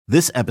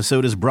This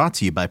episode is brought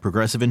to you by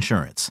Progressive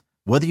Insurance.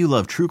 Whether you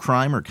love true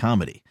crime or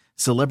comedy,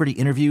 celebrity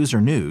interviews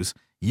or news,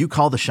 you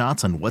call the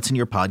shots on what's in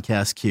your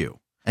podcast queue.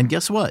 And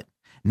guess what?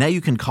 Now you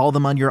can call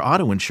them on your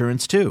auto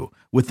insurance too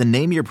with the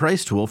Name Your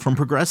Price tool from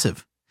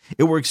Progressive.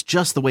 It works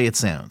just the way it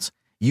sounds.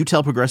 You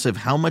tell Progressive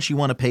how much you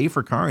want to pay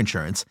for car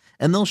insurance,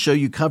 and they'll show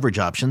you coverage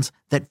options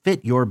that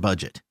fit your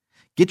budget.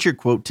 Get your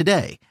quote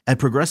today at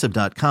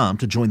Progressive.com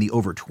to join the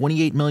over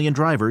 28 million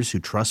drivers who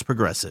trust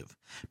Progressive.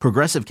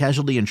 Progressive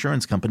Casualty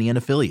Insurance Company and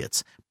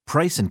Affiliates.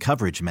 Price and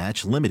coverage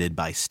match limited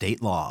by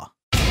state law.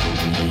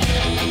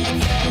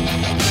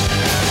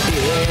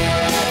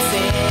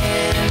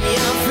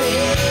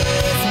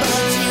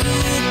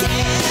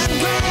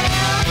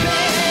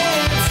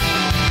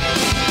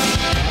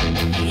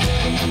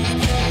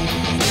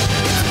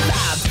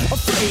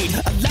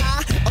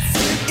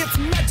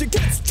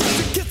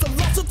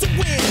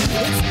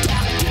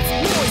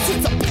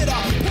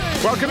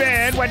 Welcome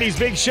in. Wendy's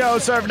Big Show,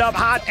 serving up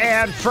hot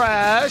and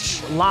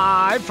fresh,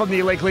 live from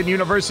the Lakeland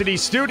University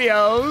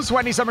studios.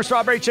 Wendy's Summer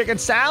Strawberry Chicken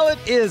Salad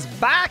is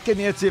back in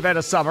the It's the Event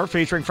of Summer,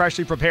 featuring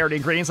freshly prepared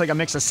ingredients like a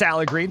mix of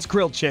salad greens,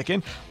 grilled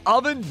chicken,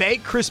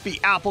 oven-baked crispy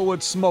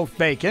applewood smoked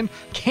bacon,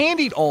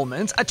 candied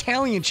almonds,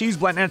 Italian cheese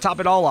blend, and to top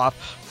it all off,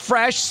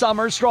 fresh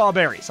summer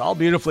strawberries, all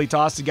beautifully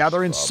tossed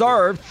together and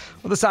served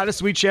with a side of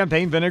sweet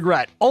champagne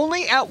vinaigrette.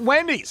 Only at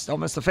Wendy's.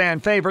 Don't miss the fan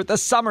favorite, the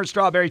Summer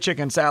Strawberry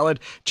Chicken Salad.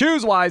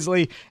 Choose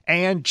wisely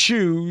and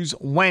choose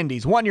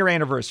Wendy's. 1 year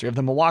anniversary of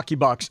the Milwaukee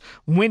Bucks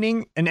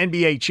winning an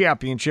NBA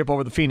championship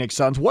over the Phoenix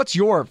Suns. What's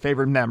your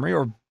favorite memory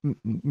or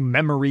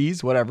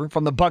memories, whatever,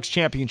 from the Bucks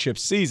championship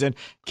season?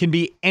 Can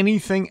be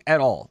anything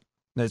at all.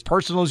 As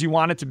personal as you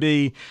want it to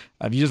be.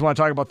 If you just want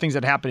to talk about things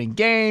that happen in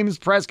games,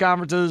 press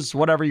conferences,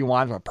 whatever you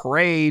want, a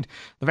parade.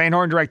 The Van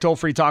Horn Direct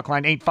toll-free talk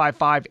line,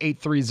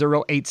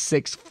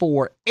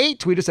 855-830-8648.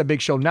 Tweet us at Big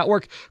Show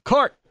Network.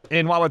 Court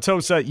in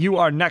Wauwatosa, you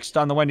are next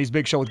on the Wendy's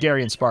Big Show with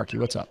Gary and Sparky.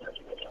 What's up?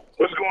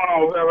 What's going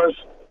on, fellas?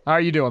 How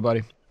are you doing,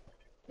 buddy?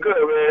 Good,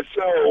 man.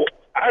 So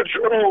I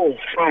drove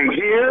from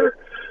here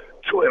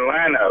to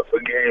Atlanta for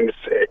Game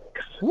 6.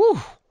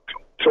 Woo.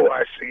 To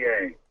watch the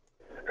game.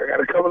 I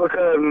got a couple of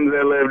cousins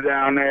that live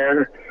down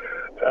there.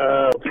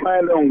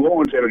 Planned on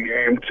going to the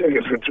game.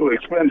 Tickets were too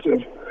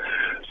expensive.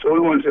 So we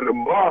went to the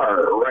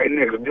bar right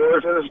next door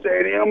to the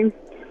stadium.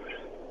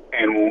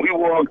 And when we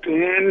walked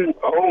in,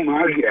 oh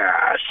my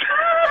gosh.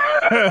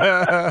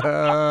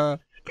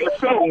 It's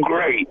so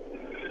great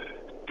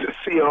to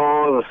see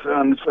all the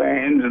Suns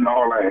fans and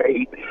all the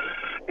hate.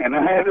 And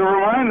I had to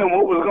remind them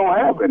what was going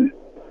to happen.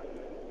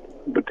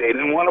 But they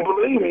didn't want to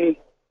believe me.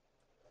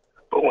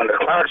 But when the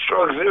clock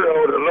struck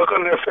zero, the look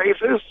on their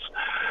faces,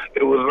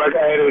 it was like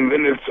I had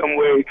invented some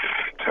way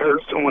to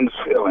hurt someone's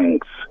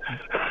feelings.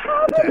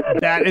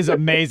 That is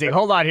amazing.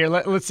 Hold on here.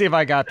 Let's see if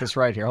I got this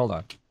right here. Hold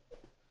on.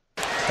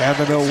 And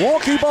the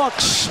Milwaukee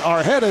Bucks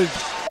are headed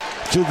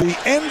to the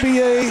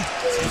NBA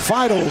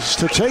Finals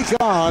to take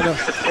on the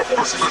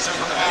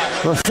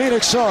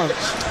Phoenix Suns.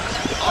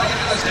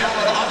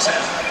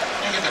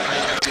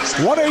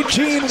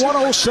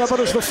 118-107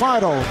 is the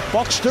final.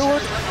 Bucks do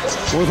it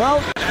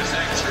without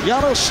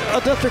Giannis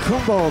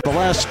Antetokounmpo the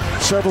last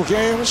several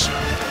games.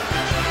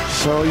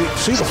 So you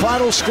see the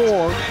final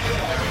score,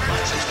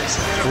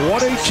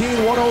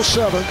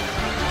 118-107.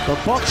 The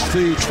Bucks,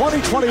 the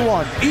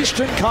 2021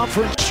 Eastern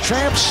Conference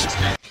champs.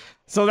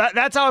 So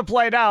that's how it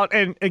played out.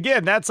 And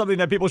again, that's something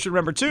that people should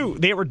remember too.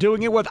 They were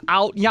doing it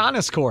without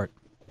Giannis, Court.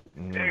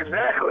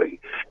 Exactly.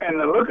 And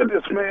the look of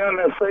dismay on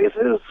their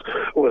faces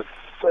was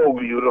so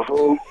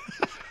beautiful.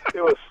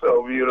 It was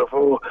so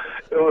beautiful.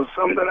 It was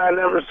something I'd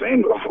never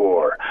seen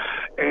before.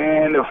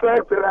 And the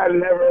fact that I'd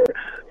never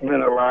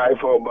been alive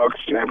for a Bucks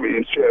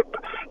championship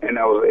and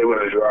I was able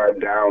to drive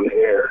down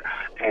here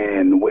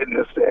and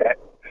witness that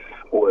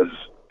was,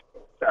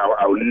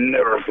 I'll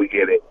never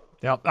forget it.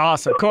 Yep,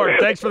 awesome. Court,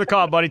 thanks for the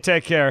call, buddy.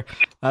 Take care.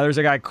 There's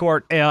a guy,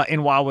 Court,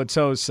 in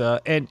Wauwatosa.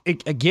 And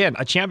again,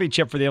 a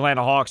championship for the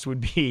Atlanta Hawks would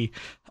be,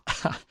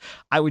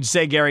 I would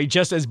say, Gary,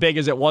 just as big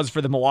as it was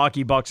for the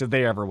Milwaukee Bucks if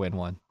they ever win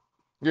one.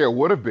 Yeah, it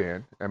would have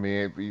been. I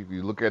mean, if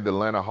you look at the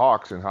Atlanta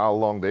Hawks and how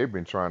long they've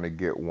been trying to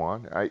get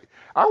one,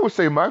 I would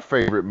say my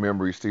favorite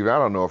memory, Steve, I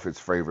don't know if it's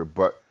favorite,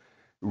 but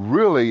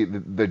really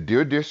the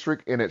Deer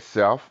District in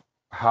itself,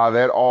 how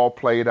that all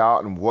played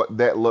out and what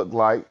that looked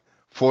like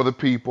for the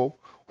people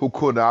who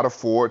could not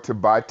afford to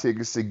buy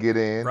tickets to get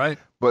in, right,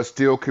 but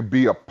still could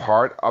be a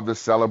part of the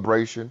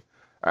celebration.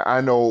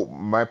 I know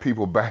my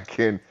people back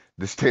in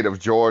the state of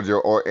Georgia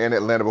or in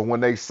Atlanta, but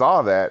when they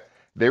saw that,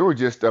 they were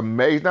just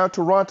amazed. Now,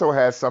 Toronto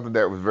had something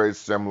that was very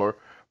similar,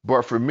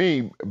 but for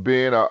me,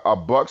 being a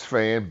Bucks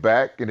fan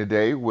back in the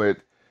day with,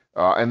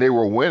 and they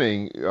were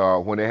winning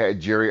when they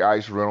had Jerry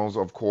Ice Reynolds,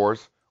 of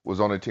course,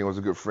 was on the team, was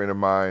a good friend of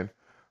mine.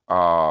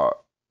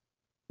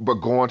 But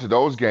going to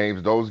those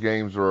games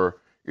were,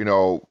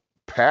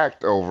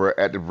 packed over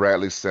at the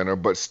Bradley Center,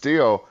 but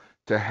still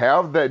to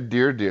have that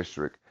Deer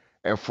District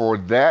and for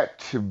that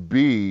to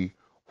be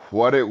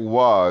what it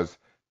was,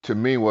 to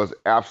me, was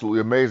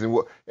absolutely amazing.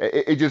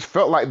 It just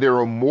felt like there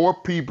were more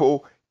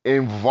people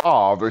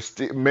involved, or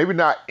maybe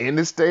not in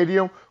the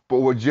stadium, but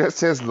were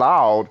just as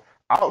loud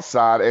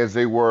outside as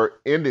they were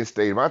in the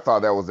stadium. I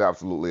thought that was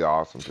absolutely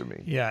awesome to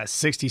me. Yeah,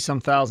 60-some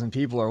thousand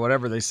people or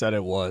whatever they said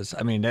it was.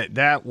 I mean,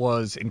 that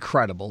was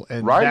incredible.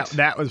 And right?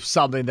 that was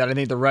something that I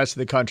think the rest of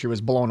the country was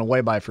blown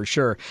away by for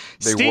sure.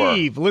 They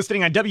Steve,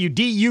 listening on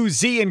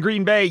WDUZ in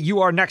Green Bay,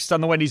 you are next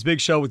on the Wendy's Big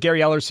Show with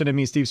Gary Ellerson and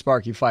me, Steve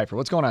Sparky Pfeiffer.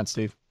 What's going on,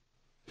 Steve?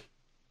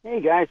 Hey,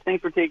 guys.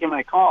 Thanks for taking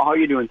my call. How are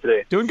you doing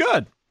today? Doing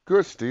good.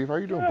 Good, Steve. How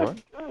you doing,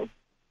 bud? Good.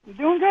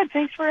 Doing good.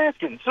 Thanks for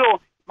asking. So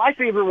my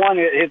favorite one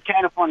is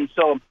kind of funny.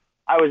 So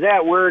I was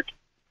at work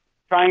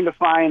trying to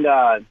find,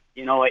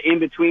 in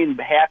between,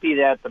 happy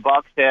that the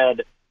Bucks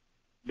had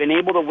been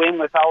able to win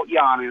without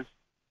Giannis,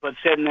 but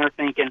sitting there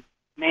thinking,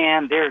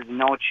 man, there's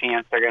no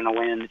chance they're going to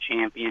win the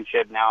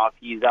championship now if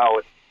he's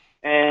out.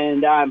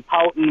 And I'm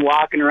pouting,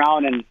 walking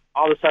around, and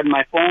all of a sudden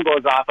my phone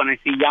goes off, and I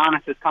see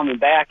Giannis is coming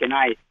back, and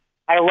I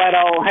let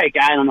out, I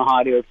don't know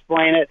how to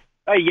explain it,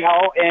 I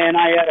yell, and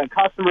I had a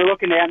customer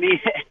looking at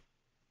me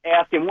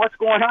asking, what's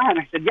going on?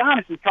 I said,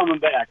 Giannis is coming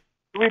back.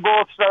 We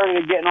both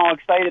started getting all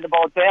excited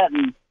about that,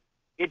 and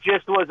it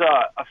just was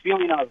a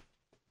feeling of,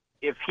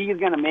 if he's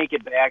going to make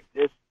it back,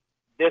 this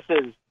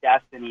is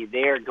destiny.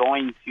 They're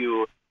going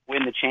to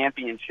win the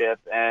championship,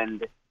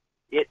 and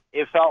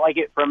it felt like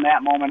it from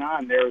that moment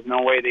on. There was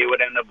no way they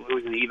would end up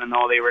losing. Even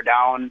though they were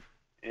down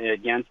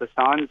against the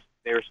Suns,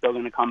 they were still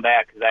going to come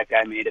back because that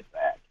guy made it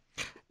back.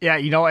 Yeah,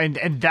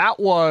 and that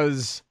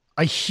was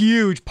a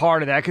huge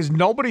part of that because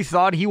nobody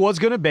thought he was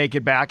going to make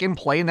it back and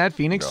play in that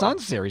Phoenix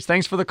Suns series.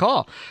 Thanks for the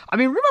call. I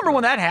mean, remember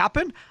when that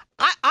happened?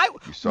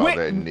 You saw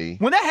that knee.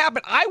 When that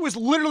happened, I was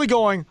literally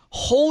going,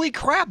 holy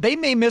crap, they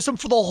may miss him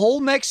for the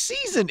whole next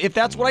season if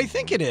that's what I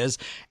think it is.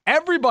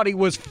 Everybody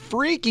was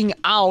freaking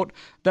out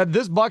that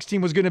this Bucks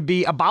team was going to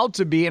be about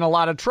to be in a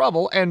lot of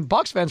trouble, and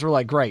Bucks fans were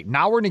like, great,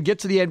 now we're going to get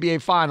to the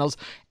NBA Finals,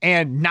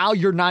 and now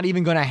you're not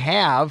even going to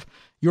have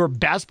your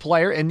best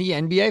player in the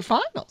NBA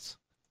Finals.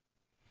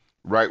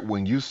 Right,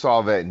 when you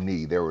saw that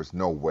knee, there was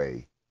no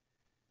way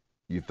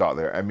you thought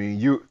there. I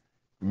mean,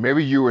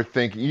 maybe you were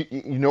thinking,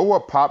 you know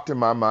what popped in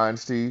my mind,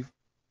 Steve?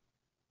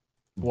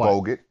 What?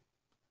 Bogut.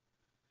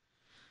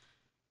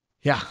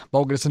 Yeah,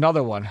 Bogut is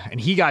another one.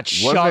 And he got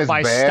shoved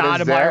by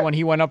Stoudemire when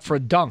he went up for a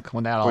dunk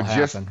when that all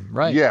happened.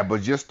 Right. Yeah,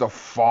 but just the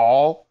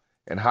fall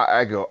and how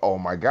I go, oh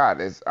my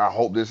God, I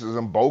hope this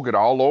isn't Bogut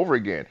all over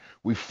again.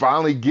 We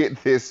finally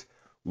get this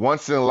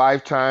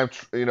once-in-a-lifetime,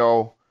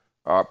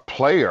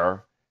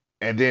 player,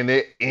 and then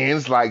it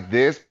ends like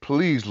this.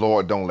 Please,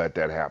 Lord, don't let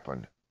that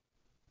happen.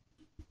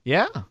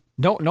 Yeah,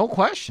 no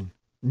question.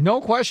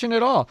 No question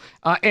at all.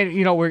 And,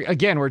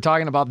 we're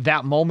talking about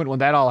that moment when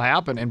that all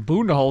happened, and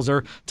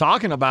Budenholzer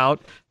talking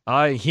about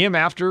him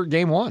after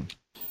game one.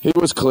 He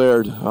was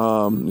cleared.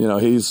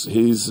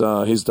 He's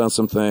done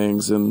some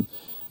things, and,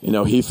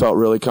 he felt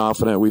really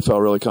confident. We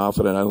felt really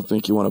confident. I don't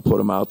think you want to put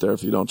him out there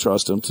if you don't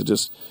trust him to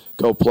just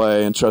go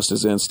play and trust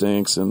his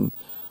instincts. And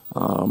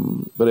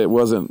but it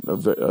wasn't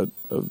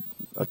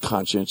a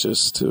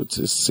conscientious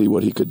to see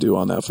what he could do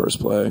on that first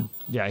play.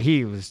 Yeah,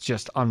 he was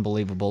just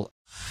unbelievable.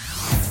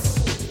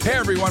 Hey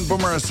everyone,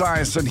 Boomer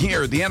Esiason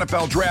here. The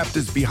NFL draft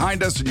is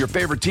behind us and your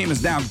favorite team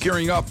is now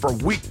gearing up for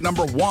week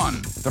number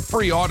 1. The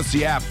free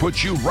Odyssey app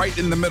puts you right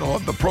in the middle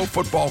of the pro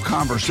football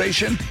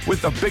conversation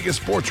with the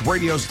biggest sports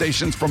radio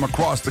stations from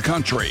across the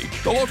country.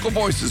 The local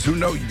voices who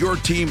know your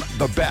team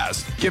the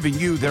best, giving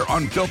you their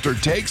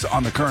unfiltered takes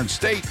on the current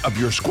state of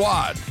your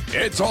squad.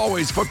 It's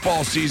always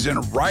football season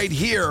right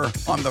here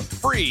on the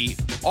free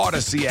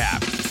Odyssey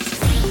app.